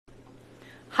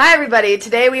Hi everybody,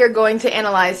 today we are going to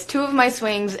analyze two of my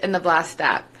swings in the Blast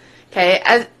app. Okay,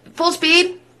 at full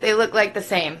speed, they look like the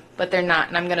same, but they're not.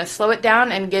 And I'm going to slow it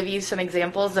down and give you some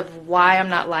examples of why I'm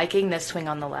not liking this swing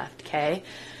on the left, okay?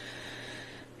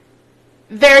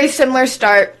 Very similar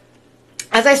start.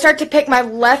 As I start to pick my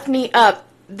left knee up,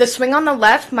 the swing on the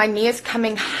left, my knee is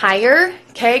coming higher,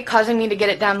 okay, causing me to get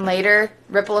it down later.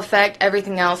 Ripple effect,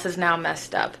 everything else is now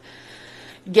messed up.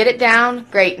 Get it down,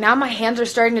 great. Now my hands are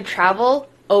starting to travel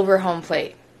over home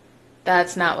plate.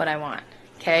 That's not what I want,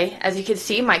 okay? As you can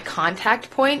see, my contact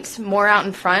point's more out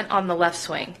in front on the left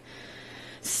swing.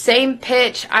 Same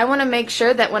pitch, I want to make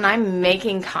sure that when I'm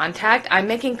making contact, I'm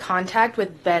making contact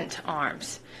with bent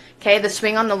arms. Okay, the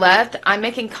swing on the left, I'm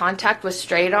making contact with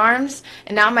straight arms,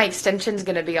 and now my extension's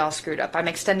going to be all screwed up. I'm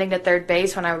extending to third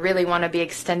base when I really want to be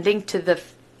extending to the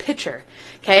pitcher.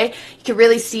 Okay, you can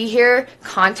really see here,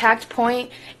 contact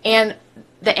point and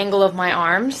the angle of my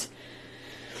arms.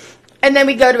 And then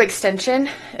we go to extension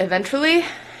eventually.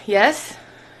 Yes?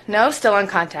 No? Still on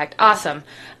contact. Awesome.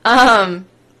 When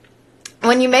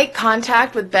you make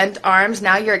contact with bent arms,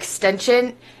 now your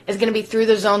extension is going to be through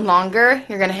the zone longer.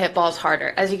 You're going to hit balls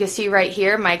harder. As you can see right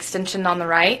here, my extension on the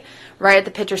right at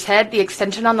the pitcher's head. The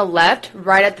extension on the left,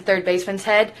 right at the third baseman's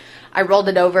head. I rolled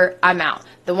it over. I'm out.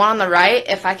 The one on the right,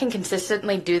 if I can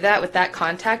consistently do that with that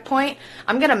contact point,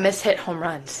 I'm going to miss hit home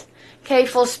runs. Okay,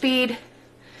 full speed.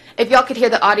 If y'all could hear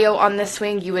the audio on this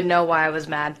swing, you would know why I was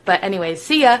mad. But anyways,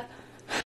 see ya.